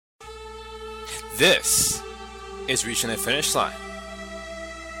This is Reaching the Finish Line.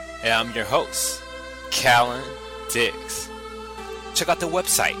 And I'm your host, Callan Diggs. Check out the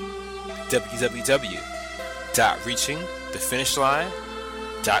website,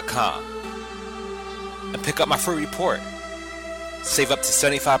 www.reachingthefinishline.com, and pick up my free report. Save up to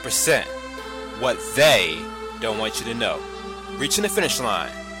 75% what they don't want you to know.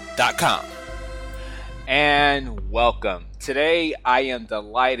 reachingthefinishline.com. And welcome. Today I am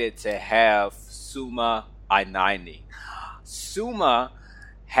delighted to have Suma Ainani. Suma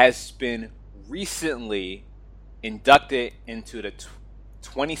has been recently inducted into the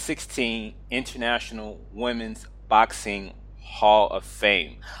 2016 International Women's Boxing Hall of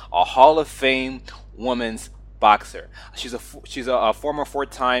Fame, a Hall of Fame women's boxer. She's a former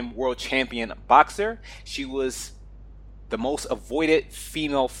four-time world champion boxer. She was the most avoided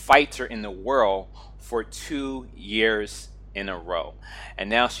female fighter in the world for 2 years in a row. And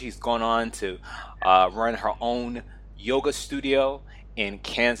now she's gone on to run her own yoga studio in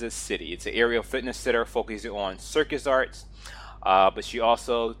Kansas City. It's an aerial fitness center focusing on circus arts, but she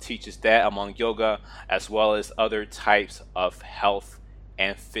also teaches that among yoga as well as other types of health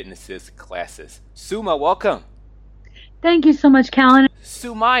and fitness classes. Suma, welcome. Thank you so much, Callan.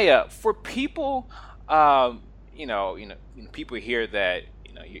 Sumaya, for people, people hear that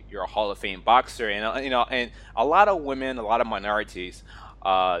you're a Hall of Fame boxer, and and a lot of women, a lot of minorities,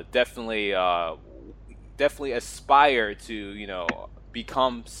 definitely aspire to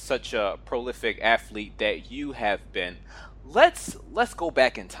become such a prolific athlete that you have been. Let's go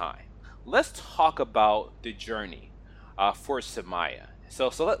back in time. Let's talk about the journey for Sumaya.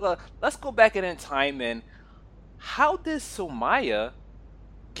 So let's go back in time, and how did Sumaya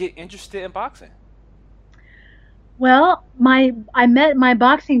get interested in boxing? Well, I met my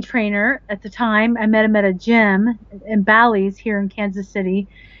boxing trainer at the time. I met him at a gym in Bally's here in Kansas City.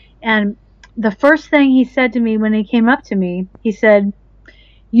 And the first thing he said to me when he came up to me, he said,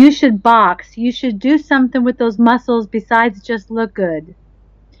 "You should box. You should do something with those muscles besides just look good."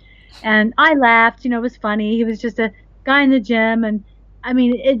 And I laughed. It was funny. He was just a guy in the gym. And I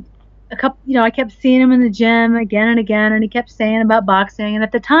mean, I kept seeing him in the gym again and again, and he kept saying about boxing. And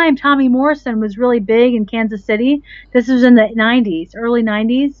at the time, Tommy Morrison was really big in Kansas City. This was in the 90s, early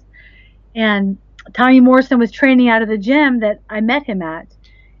 90s. And Tommy Morrison was training out of the gym that I met him at.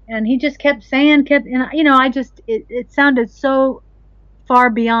 And he just kept saying, it sounded so far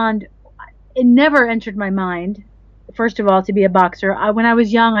beyond. It never entered my mind, first of all, to be a boxer. When I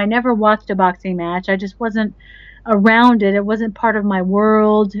was young, I never watched a boxing match. I just wasn't around it. It wasn't part of my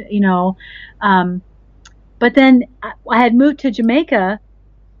world, but then I had moved to Jamaica,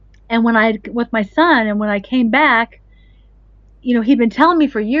 and with my son, and when I came back, he'd been telling me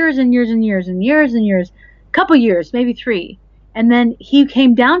for years and years and years and years and years, couple years, maybe 3. And then he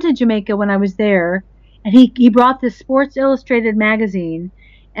came down to Jamaica when I was there, and he brought this Sports Illustrated magazine,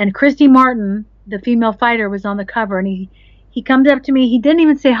 and Christy Martin, the female fighter, was on the cover, and he comes up to me. He didn't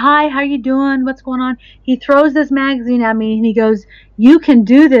even say, "Hi, how you doing? What's going on?" He throws this magazine at me, and he goes, "You can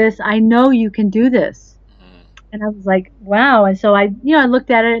do this. I know you can do this." And I was like, wow. And so I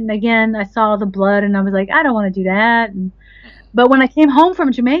looked at it, and again, I saw the blood, and I was like, I don't want to do that. But when I came home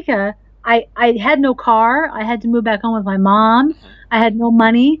from Jamaica, I had no car. I had to move back home with my mom. I had no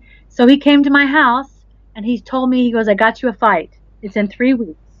money. So he came to my house, and he told me, he goes, "I got you a fight. It's in 3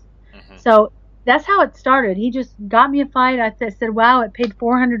 weeks." So that's how it started. He just got me a fight. I said, wow, it paid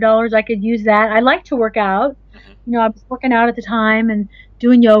 $400. I could use that. I like to work out. I was working out at the time and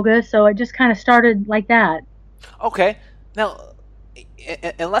doing yoga, so it just kind of started like that. Okay. Now,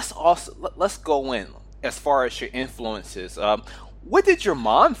 and let's go in as far as your influences. What did your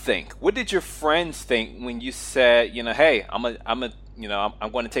mom think? What did your friends think when you said, hey, I'm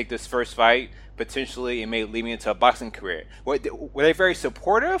going to take this first fight? Potentially, it may lead me into a boxing career. Were they very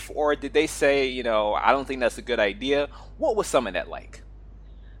supportive, or did they say, I don't think that's a good idea? What was some of that like?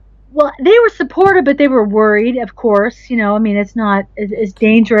 Well, they were supportive, but they were worried, of course. It's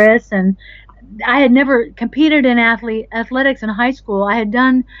dangerous. And I had never competed in athletics in high school. I had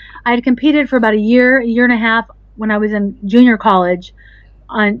competed for about a year and a half when I was in junior college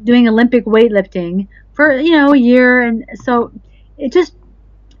on doing Olympic weightlifting for, a year. And so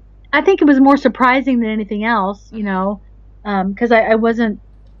I think it was more surprising than anything else, because I wouldn't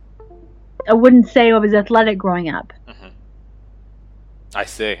say I was athletic growing up. I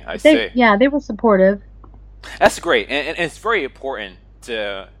see. Yeah, they were supportive. That's great, and it's very important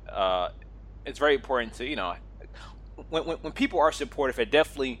to when people are supportive, it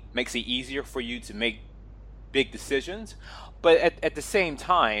definitely makes it easier for you to make big decisions. But at the same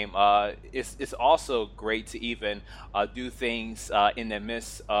time, it's also great to even do things in the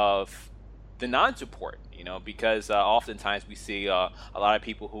midst of the non-support. Because oftentimes we see a lot of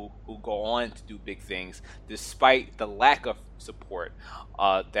people who go on to do big things despite the lack of support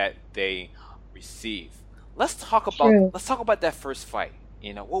that they receive. True. Let's talk about that first fight.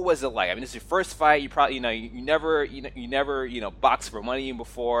 What was it like? I mean, this is your first fight. You probably, you never, you never, boxed for money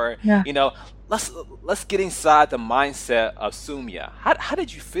before. Yeah. You know, let's get inside the mindset of Sumya. How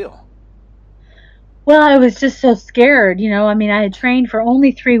did you feel? Well, I was just so scared, I mean, I had trained for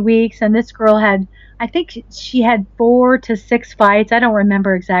only 3 weeks, and this girl had, I think she had 4 to 6 fights. I don't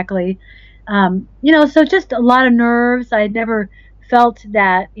remember exactly. So just a lot of nerves. I had never felt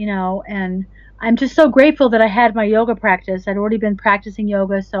that, and I'm just so grateful that I had my yoga practice. I'd already been practicing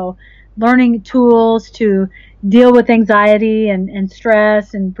yoga, so learning tools to deal with anxiety and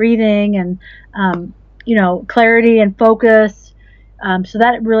stress and breathing and, clarity and focus. So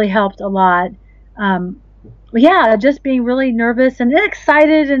that really helped a lot. Um, but yeah, just being really nervous and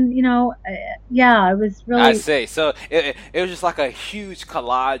excited, and yeah, I was I really, say so. It was just like a huge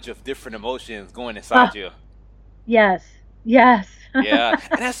collage of different emotions going uh, inside you. yes, yes, Yeah,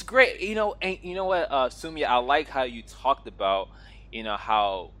 and that's great. And you know what, Sumya, I like how you talked about,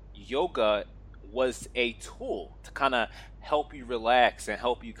 how yoga was a tool to kind of help you relax and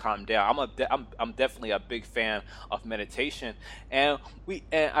help you calm down. I'm definitely a big fan of meditation, and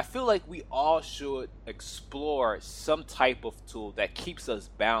I feel like we all should explore some type of tool that keeps us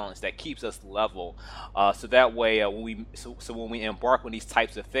balanced, that keeps us level, so that way so when we embark on these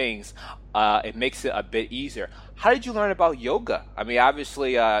types of things, it makes it a bit easier. How did you learn about yoga? I mean,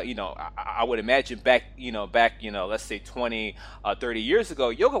 obviously, I would imagine back, let's say 20, 30 years ago,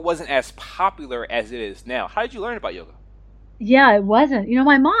 yoga wasn't as popular as it is now. How did you learn about yoga? yeah, it wasn't.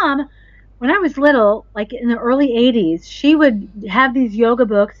 My mom, when I was little, like in the early '80s, she would have these yoga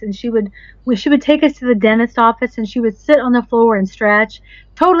books, and she would take us to the dentist office, and she would sit on the floor and stretch.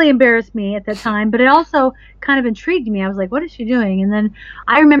 Totally embarrassed me at that time, but it also kind of intrigued me. I was like, what is she doing? And then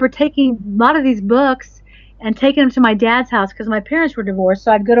I remember taking a lot of these books and taking them to my dad's house because my parents were divorced.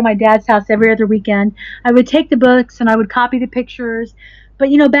 So I'd go to my dad's house every other weekend. I would take the books and I would copy the pictures. But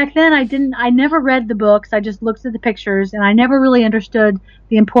back then I never read the books. I just looked at the pictures, and I never really understood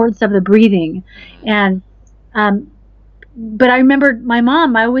the importance of the breathing. Mhm. And um, but I remember my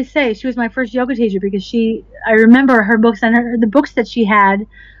mom. I always say she was my first yoga teacher because I remember her books, and the books that she had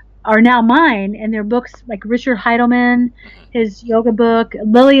are now mine, and they're books like Richard Heidelman, Mhm. his yoga book,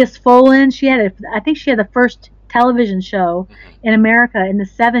 Lilias Folan. I think she had the first television show Mhm. in America in the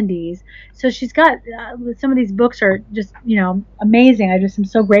 70s. So she's got some of these books are just amazing. I just am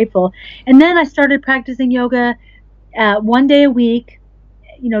so grateful. And then I started practicing yoga 1 day a week,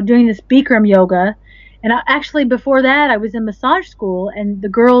 doing this Bikram yoga. And actually, before that, I was in massage school, and the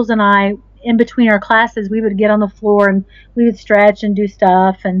girls and I, in between our classes, we would get on the floor and we would stretch and do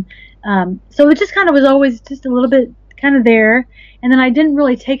stuff. And so it just kind of was always just a little bit kind of there. And then I didn't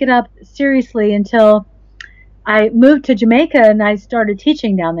really take it up seriously until I moved to Jamaica and I started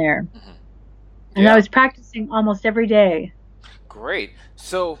teaching down there. Mhm. And I Yeah, was practicing almost every day. great.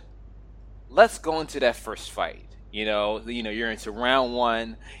 So let's go into that first fight. You're into round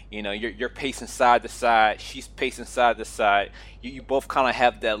one. You're pacing side to side. She's pacing side to side. You both kind of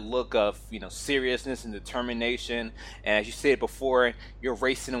have that look of seriousness and determination. And as you said before, you're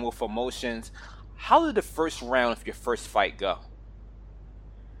racing with emotions. How did the first round of your first fight go?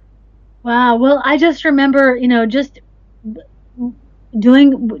 Wow. Well, I just remember, just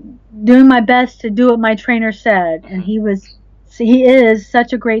doing my best to do what my trainer said, and Hmm. he is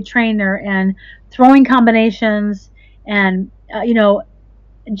such a great trainer, and throwing combinations, and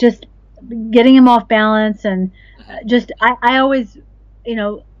just getting him off balance, and Hmm. just I always,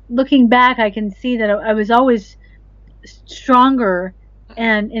 looking back, I can see that I was always stronger Hmm.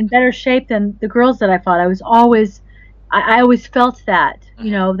 and in better shape than the girls that I fought. I always felt that,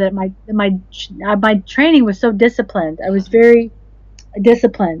 Hmm. that my training was so disciplined. I was Hmm. very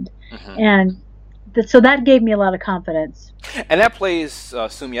disciplined, Hmm. and so that gave me a lot of confidence. And that plays,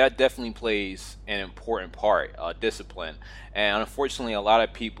 Sumi, that definitely plays an important part, discipline. And unfortunately, a lot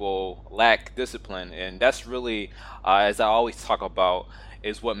of people lack discipline. And that's really, as I always talk about,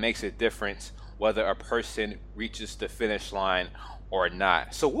 is what makes a difference whether a person reaches the finish line or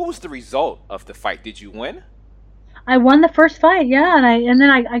not. So, what was the result of the fight? Did you win? I won the first fight, yeah, and then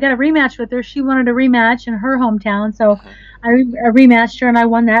I got a rematch with her. She wanted a rematch in her hometown, so Hmm. I rematched her and I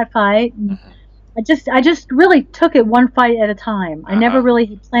won that fight. And Hmm. I just really took it one fight at a time. I Uh never huh.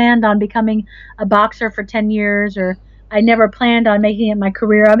 really planned on becoming a boxer for 10 years, or I never planned on making it my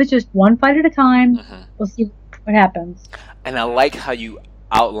career. I was just one fight at a time. Hmm. We'll see what happens. And I like how you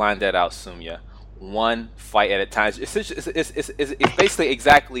outlined that out, Sumya. One fight at a time. It's basically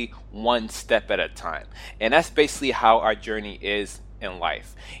exactly one step at a time. And that's basically how our journey is in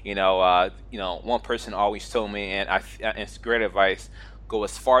life. One person always told me, and it's great advice: go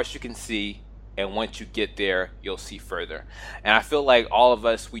as far as you can see, and once you get there, you'll see further. And I feel like all of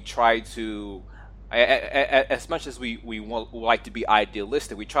us, we try to, as much as we like to be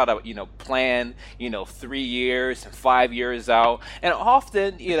idealistic, we try to plan 3 years and 5 years out, and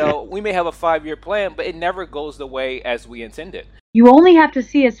often we may have a 5-year plan, but it never goes the way as we intended. You only have to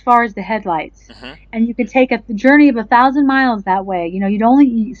see as far as the headlights, and you could take a journey of 1,000 miles that way. You'd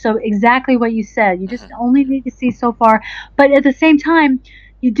only, so exactly what you said. You just only need to see so far, but at the same time,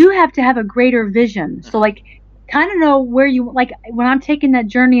 you do have to have a greater vision. So like, kind of know where you, like when I'm taking that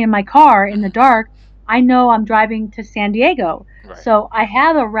journey in my car in the dark, I know I'm driving to San Diego. Right. So I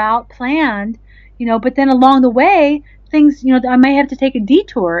have a route planned, but then along the way, things, I may have to take a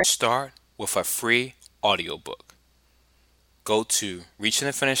detour. Start with a free audiobook. Go to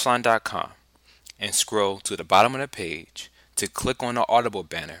reachingthefinishline.com and scroll to the bottom of the page to click on the Audible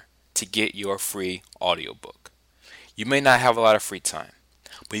banner to get your free audiobook. You may not have a lot of free time,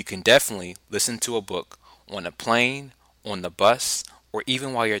 but you can definitely listen to a book on a plane, on the bus, or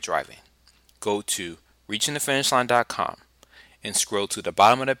even while you're driving. Go to reachingthefinishline.com and scroll to the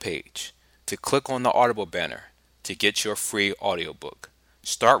bottom of the page to click on the Audible banner to get your free audiobook.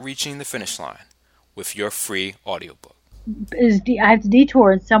 Start reaching the finish line with your free audiobook. I have to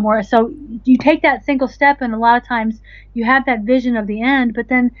detour somewhere. So you take that single step, and a lot of times you have that vision of the end, but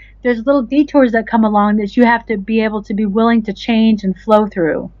then there's little detours that come along that you have to be able to be willing to change and flow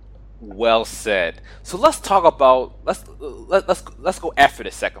through. Well said. So let's talk about let's go after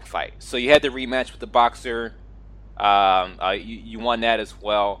the second fight. So you had the rematch with the boxer. You won that as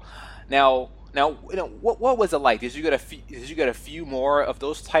well. Now, what was it like? Did you get a few more of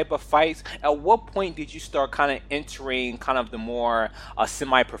those type of fights? At what point did you start kind of entering kind of the more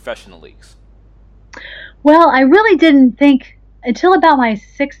semi-professional leagues? Well, I really didn't think until about my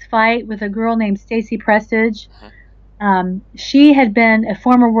 6th fight with a girl named Stacy Prestige. She had been a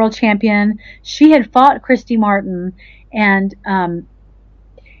former world champion. She had fought Christy Martin, and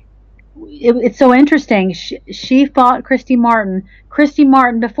it's so interesting. She fought Christy Martin. Christy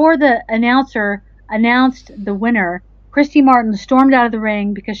Martin, before the announcer announced the winner, Christy Martin stormed out of the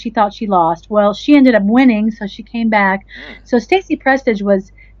ring because she thought she lost. Well, she ended up winning, so she came back. So Stacy Prestige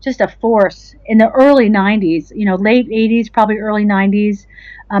was just a force in the early 90s, late 80s, probably early 90s,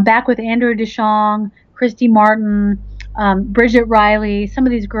 back with Andrea Deschong, Christy Martin, Bridget Riley, some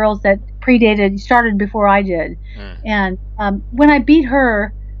of these girls that started before I did. And when I beat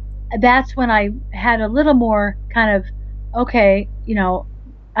her, that's when I had a little more kind of, okay,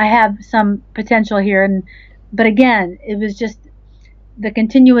 I have some potential here. But again, it was just the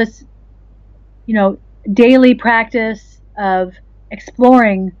continuous, daily practice of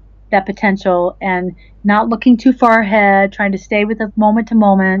exploring that potential and not looking too far ahead, trying to stay with the moment to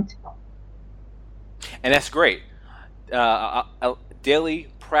moment. And that's great. A daily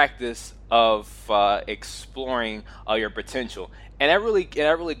practice of exploring your potential, and that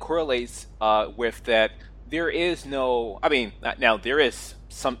really correlates with that. There is no, I mean, now there is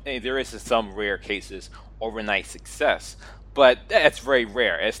some in some rare cases overnight success, but that's very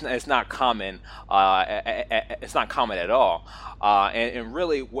rare. It's not common. It's not common at all. And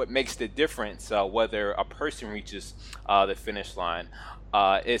really, what makes the difference whether a person reaches the finish line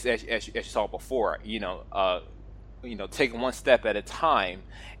is, as you saw before, taking one step at a time,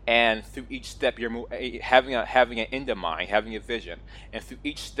 and through each step you're having an end in mind, having a vision, and through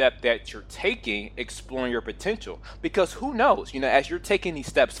each step that you're taking, exploring your potential. Because who knows, as you're taking these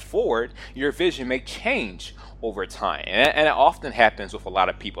steps forward, your vision may change over time, and it often happens with a lot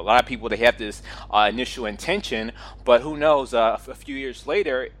of people. They have this initial intention, but who knows, a few years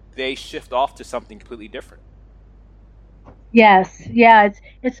later they shift off to something completely different. Yes, yeah,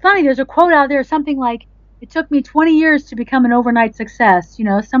 it's funny. There's a quote out there, something like, "It took me 20 years to become an overnight success."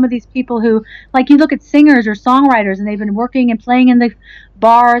 Some of these people who, like, you look at singers or songwriters, and they've been working and playing in the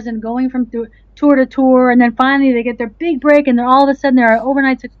bars and going from tour to tour, and then finally they get their big break, and all of a sudden they're an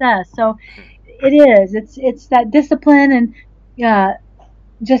overnight success. So it is. It's that discipline and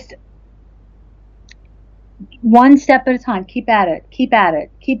just one step at a time. Keep at it.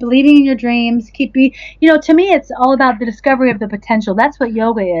 Keep believing in your dreams. To me, it's all about the discovery of the potential. That's what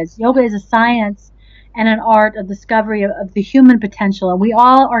yoga is. Yoga is a science and an art of discovery of the human potential. And we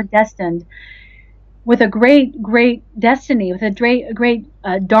all are destined with a great, great destiny, with a great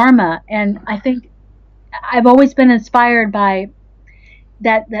dharma. And I think I've always been inspired by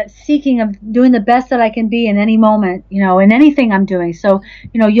that seeking of doing the best that I can be in any moment, in anything I'm doing. So,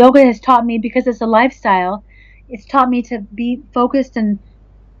 yoga has taught me, because it's a lifestyle, it's taught me to be focused and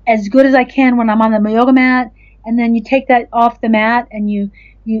as good as I can when I'm on the yoga mat, and then you take that off the mat and you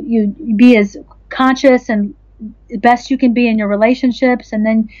be as conscious and best you can be in your relationships, and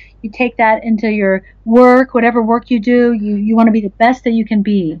then you take that into your work, whatever work you do, you want to be the best that you can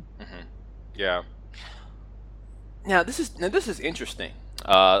be. Hmm. Yeah. Now this is interesting,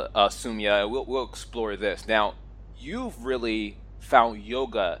 Sumya. We'll explore this. Now, you've really found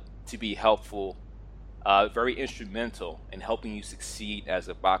yoga to be helpful, very instrumental in helping you succeed as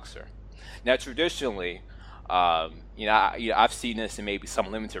a boxer. Now, traditionally, I've seen this in maybe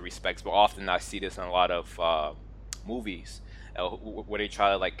some limited respects, but often I see this in a lot of movies where they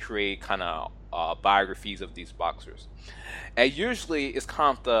try to like create kind of biographies of these boxers, and usually it's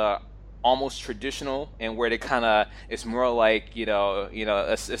kind of the almost traditional, and where they kind of it's more like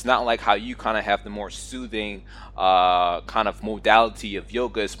it's not like how you kind of have the more soothing kind of modality of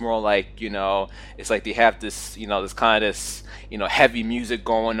yoga. It's more like it's like they have this this kind of this heavy music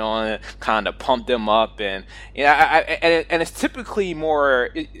going on, kind of pump them up, and and it's typically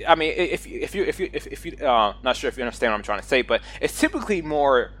more. I mean, if you not sure if you understand what I'm trying to say, but it's typically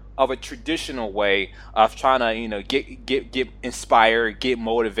more of a traditional way of trying to get inspired, get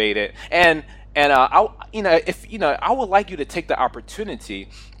motivated, and I would like you to take the opportunity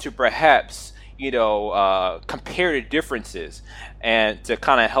to perhaps compare the differences and to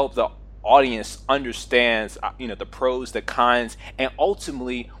kind of help the audience understands the pros, the cons, and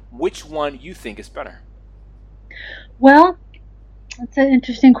ultimately which one you think is better. Well, that's an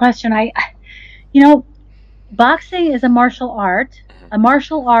interesting question. You know, boxing is a martial art. A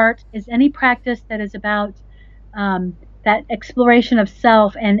martial art is any practice that is about that exploration of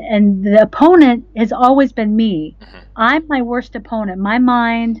self, and the opponent has always been me. Hmm. I'm my worst opponent. My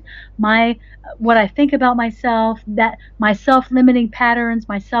mind, my what I think about myself, that my self-limiting patterns,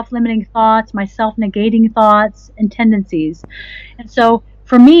 my self-limiting thoughts, my self-negating thoughts and tendencies. And so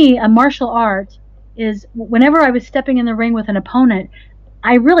for me, a martial art is whenever I was stepping in the ring with an opponent,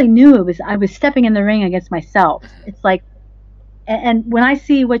 I really knew I was stepping in the ring against myself. It's like, and when I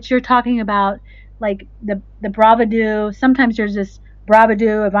see what you're talking about, like the bravado, sometimes there's this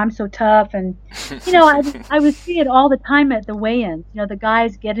bravado of I'm so tough, and I would see it all the time at the weigh-ins. The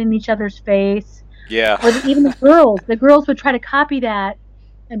guys get in each other's face, Yeah. or even the girls would try to copy that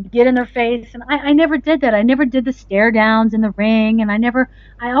and get in their face, and I never did that. I never did the stare downs in the ring, and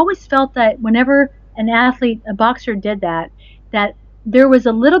I always felt that whenever an athlete, a boxer did that, that there was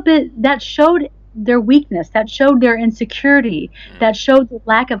a little bit that showed their weakness, that showed their insecurity, that showed the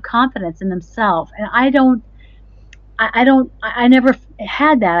lack of confidence in themselves. And I never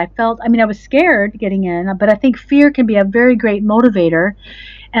had that. I mean, I was scared getting in, but I think fear can be a very great motivator.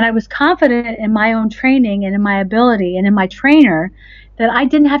 And I was confident in my own training and in my ability and in my trainer that I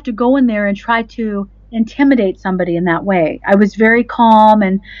didn't have to go in there and try to intimidate somebody in that way. I was very calm,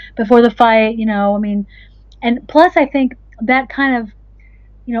 and before the fight, I mean, and plus I think that kind of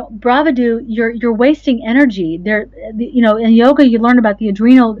bravado, you're wasting energy there. In yoga you learn about the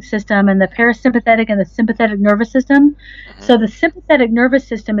adrenal system and the parasympathetic and the sympathetic nervous system. Hmm. So the sympathetic nervous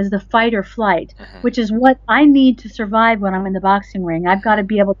system is the fight or flight, Hmm. which is what I need to survive when I'm in the boxing ring. I've got to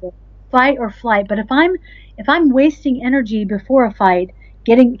be able to fight or flight. But if I'm wasting energy before a fight,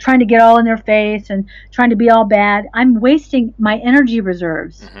 trying to get all in their face and trying to be all bad, I'm wasting my energy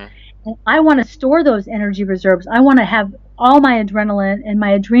reserves. Hmm. I want to store those energy reserves. I want to have all my adrenaline and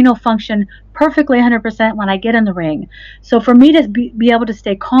my adrenal function perfectly 100% when I get in the ring. So for me to be able to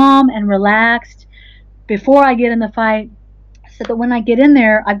stay calm and relaxed before I get in the fight, so that when I get in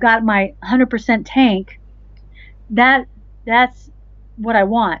there, I've got my 100% tank. That's what I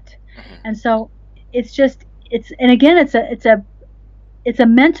want. Hmm. And so and again, it's a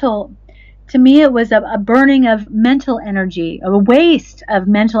mental. To me, it was a burning of mental energy, a waste of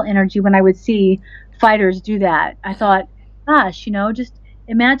mental energy when I would see fighters do that. I thought, gosh, just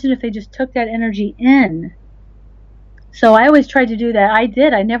imagine if they just took that energy in. So I always tried to do that. I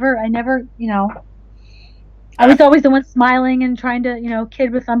did. I never, I was always the one smiling and trying to,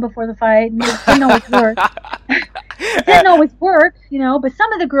 kid with them before the fight. And it didn't always work. It didn't always work, but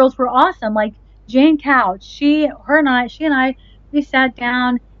some of the girls were awesome. Like Jane Couch, she and I, we sat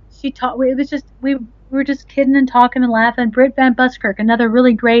down. She taught. It was just we were just kidding and talking and laughing. Britt Van Buskirk, another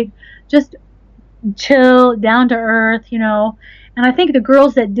really great, just chill, down to earth, And I think the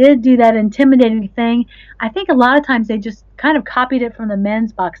girls that did do that intimidating thing, I think a lot of times they just kind of copied it from the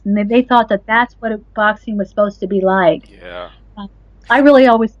men's boxing. They thought that that's what boxing was supposed to be like. Yeah. I really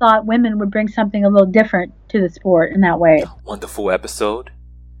always thought women would bring something a little different to the sport in that way. Wonderful episode.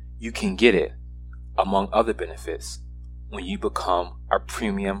 You can get it, among other benefits, when you become our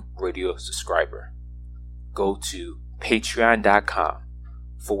premium radio subscriber. Go to patreon.com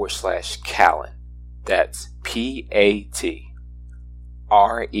patreon.com/Callen. That's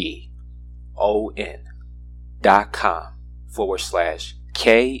patreon.com/KALLEN.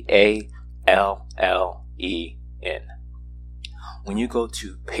 When you go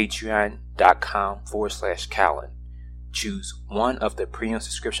to patreon.com/Callen, choose one of the premium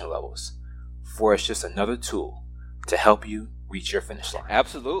subscription levels, for it's just another tool to help you reach your finish line.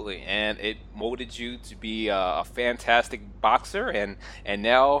 Absolutely, and it molded you to be a fantastic boxer and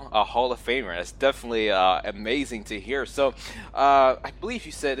now a Hall of Famer. That's definitely amazing to hear. So, I believe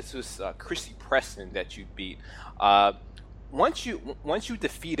you said this was Christy Preston that you beat. Once you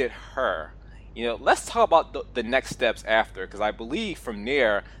defeated her, let's talk about the next steps after, because I believe from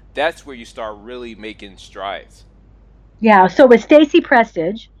there that's where you start really making strides. Yeah, so with Stacy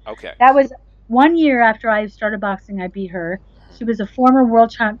Prestige, okay, that was 1 year after I started boxing. I beat her. She was a former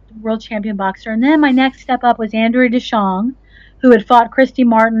world champion boxer. And then my next step up was Andrea Deschong, who had fought Christy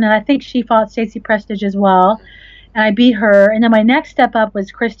Martin, and I think she fought Stacy Prestige as well. And I beat her. And then my next step up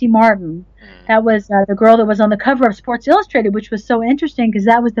was Christy Martin. That was the girl that was on the cover of Sports Illustrated, which was so interesting because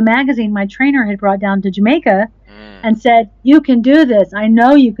that was the magazine my trainer had brought down to Jamaica and said, "You can do this. I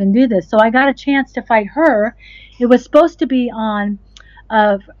know you can do this." So I got a chance to fight her. It was supposed to be on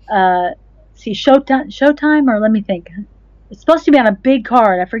Showtime, or let me think. It's supposed to be on a big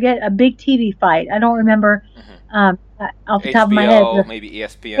card. I forget, a big TV fight. I don't remember off the top of my head. HBO, maybe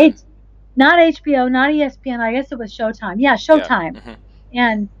ESPN. Not HBO, not ESPN. I guess it was Showtime. Yeah, Showtime. Yeah.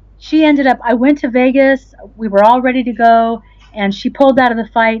 And she ended up, I went to Vegas. We were all ready to go. And she pulled out of the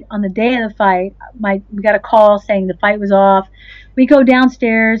fight on the day of the fight. We got a call saying the fight was off. We go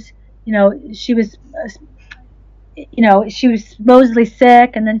downstairs. She was supposedly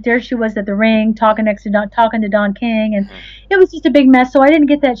sick, and then there she was at the ring talking to Don King, and it was just a big mess. So I didn't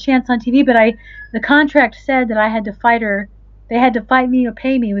get that chance on TV, but the contract said that I had to fight her. They had to fight me or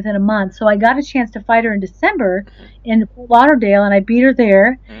pay me within a month. So I got a chance to fight her in December in Fort Lauderdale, and I beat her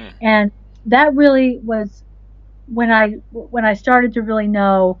there. And that really was when I started to really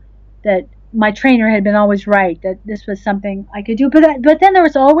know that my trainer had been always right, that this was something I could do. But then there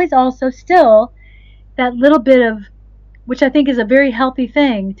was always also still that little bit of, which I think is a very healthy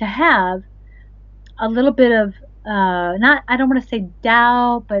thing to have, a little bit of I don't want to say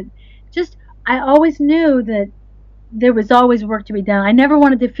doubt, but just I always knew that there was always work to be done. I never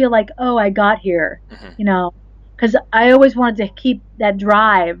wanted to feel like, oh, I got here, because I always wanted to keep that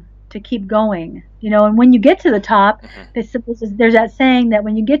drive to keep going, and when you get to the top, there's that saying that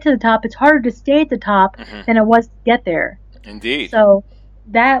when you get to the top, it's harder to stay at the top than it was to get there. Indeed. So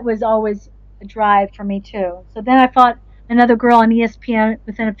that was always a drive for me too. So then I fought another girl on ESPN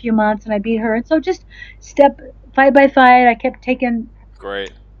within a few months, and I beat her. And so just fight by fight, I kept taking.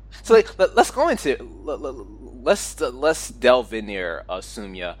 Great. So let's go into let's delve in there,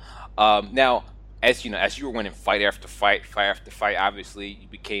 Sumya. Now, as you were winning fight after fight, obviously you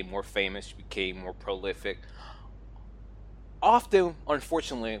became more famous, you became more prolific. Often,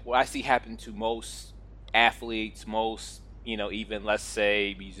 unfortunately, what I see happen to most athletes, even let's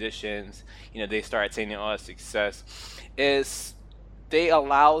say musicians, they start attaining all that success, is they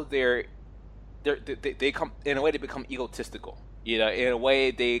allow they come in a way, they become egotistical. In a way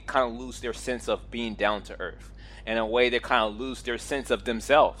they kind of lose their sense of being down to earth. In a way they kind of lose their sense of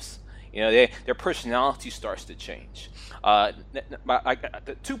themselves. Their personality starts to change. The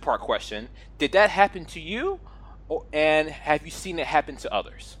two-part question: did that happen to you, and have you seen it happen to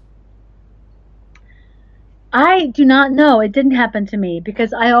others? I do not know. It didn't happen to me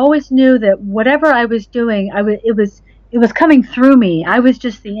because I always knew that whatever I was doing, it was coming through me. I was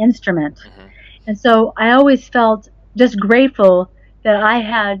just the instrument. And so I always felt just grateful that I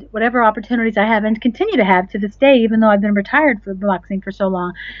had whatever opportunities I have and continue to have to this day, even though I've been retired for boxing for so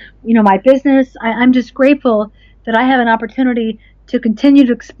long. My business, I'm just grateful that I have an opportunity to continue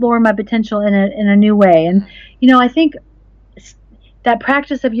to explore my potential in a new way. And, I think that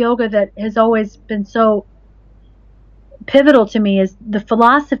practice of yoga that has always been so pivotal to me is the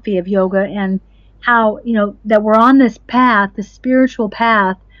philosophy of yoga, and how, that we're on this path, the spiritual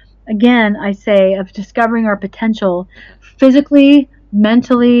path, again, I say, of discovering our potential physically,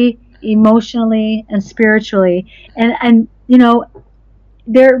 mentally, emotionally, and spiritually. And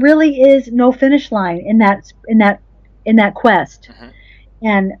there really is no finish line in that quest.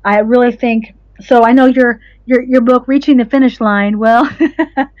 And I really think so. I know your book, Reaching the Finish Line. Well,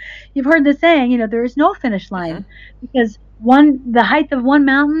 you've heard the saying, there is no finish line, because the height of one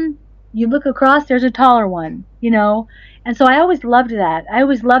mountain, you look across, there's a taller one, And so I always loved that. I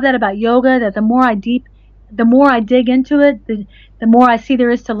always loved that about yoga, that the more I dig into it, the more I see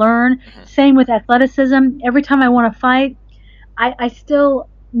there is to learn. Same with athleticism. Every time I want to fight, I still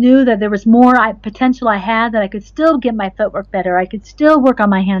knew that there was more potential I had, that I could still get my footwork better. I could still work on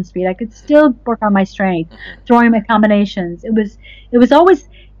my hand speed. I could still work on my strength, throwing my combinations. It was always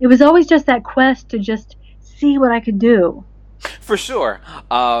just that quest to just see what I could do. For sure.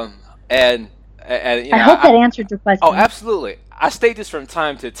 And I hope that answered your question. Oh, absolutely. I state this from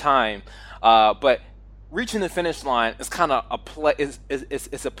time to time, but reaching the finish line is kind of a play.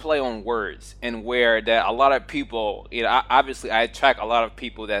 It's a play on words, and where that a lot of people, obviously I attract a lot of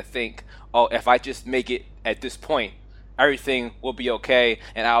people that think, oh, if I just make it at this point, everything will be okay,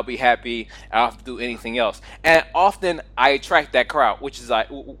 and I'll be happy. I don't have to do anything else. And often I attract that crowd, which is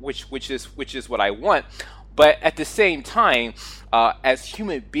what I want. But at the same time, as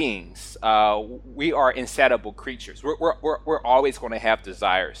human beings, we are insatiable creatures. We're always going to have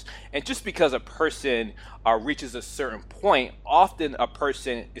desires. And just because a person reaches a certain point, often a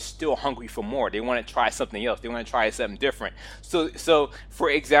person is still hungry for more. They want to try something else. They want to try something different. So for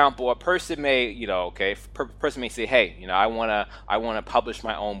example, a person may, person may say, hey, I want to publish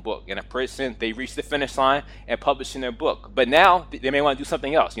my own book. And a person, they reach the finish line and publishing their book. But now they may want to do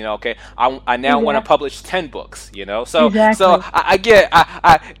something else. I now want to publish 10 books. So exactly. So I get.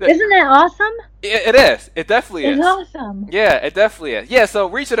 Isn't that awesome? It is. It definitely is. It's awesome. Yeah, it definitely is. Yeah, so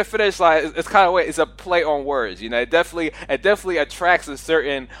reaching the finish line is kind of it's a play on words. It definitely attracts a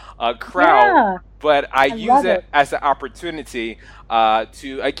certain crowd. Yeah, but I use it it as an opportunity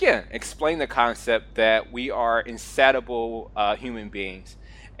to again explain the concept that we are insatiable human beings,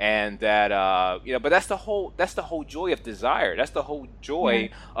 and that but that's the whole joy of desire. That's the whole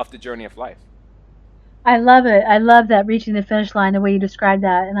joy of the journey of life. I love it. I love that, reaching the finish line, the way you described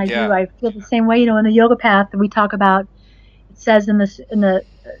that. And I feel the same way. In the yoga path that we talk about, it says in the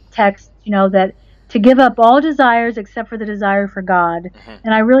text, that to give up all desires except for the desire for God. Mm-hmm.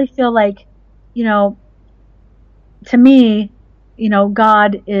 And I really feel like, to me,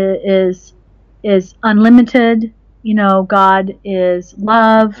 God is unlimited. God is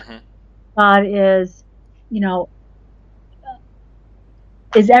love. Mm-hmm. God is,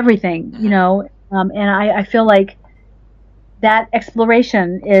 is everything. Mm-hmm. And I feel like that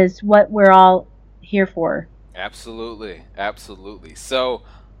exploration is what we're all here for. Absolutely. So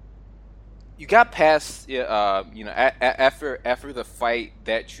you got past, after the fight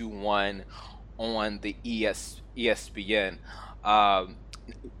that you won on the ESPN.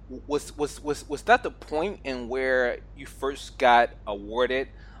 Was that the point in where you first got awarded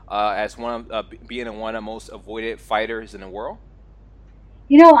as being one of the most avoided fighters in the world?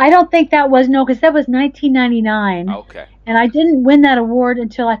 I don't think that was, because that was 1999. Okay. And I didn't win that award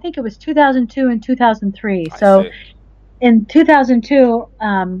until I think it was 2002 and 2003. So in 2002,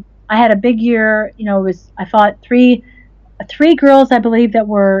 I had a big year. I fought three girls, I believe, that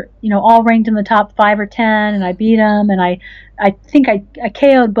were, all ranked in the top 5 or 10, and I beat them. And I think I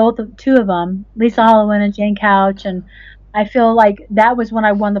KO'd two of them, Lisa Holloway and Jane Couch. And I feel like that was when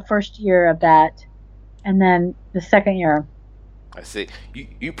I won the first year of that. And then the second year. I see.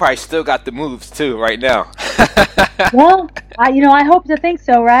 You probably still got the moves too right now. Well, I hope to think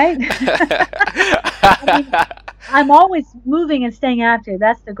so, right? I'm always moving and staying active.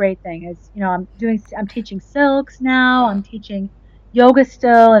 That's the great thing. Is I'm teaching silks now. I'm teaching yoga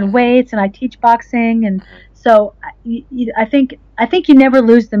still and weights, and I teach boxing, and so I think you never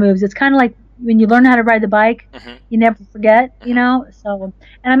lose the moves. It's kind of like when you learn how to ride the bike, you never forget, So,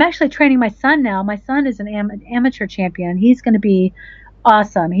 and I'm actually training my son now. My son is an amateur champion. He's going to be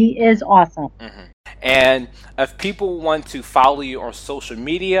awesome. He is awesome. Mm-hmm. And if people want to follow you on social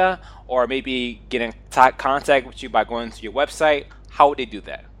media, or maybe get in contact with you by going to your website, how would they do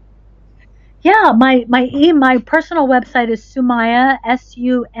that? Yeah, my personal website is Sumaya,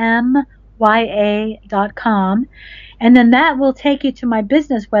 SUMYA.com. And then that will take you to my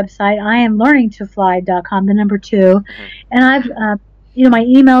business website, IamLearningToFly.com, the number 2. Mm-hmm. And I've, my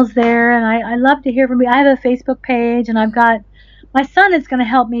email's there, and I love to hear from you. I have a Facebook page, and my son is going to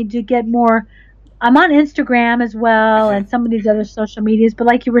help me to get more. I'm on Instagram as well, and some of these other social medias. But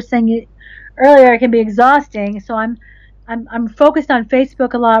like you were saying earlier, it can be exhausting. So I'm focused on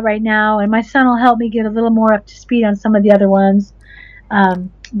Facebook a lot right now, and my son will help me get a little more up to speed on some of the other ones.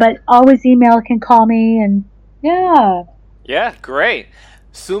 But always email, can call me, and yeah. Yeah, great.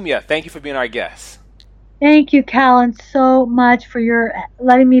 Sumya, thank you for being our guest. Thank you, Callan, so much for your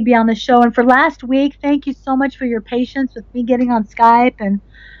letting me be on the show. And for last week, thank you so much for your patience with me getting on Skype and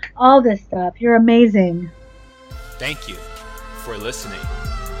all this stuff. You're amazing. Thank you for listening.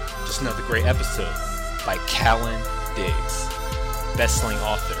 Just another great episode by Callan Diggs, best-selling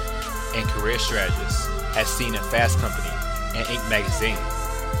author and career strategist, as seen in Fast Company and Inc. magazine.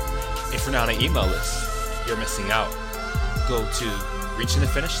 If you're not on an email list, you're missing out. Go to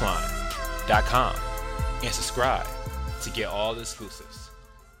reachingthefinishline.com and subscribe to get all the exclusives.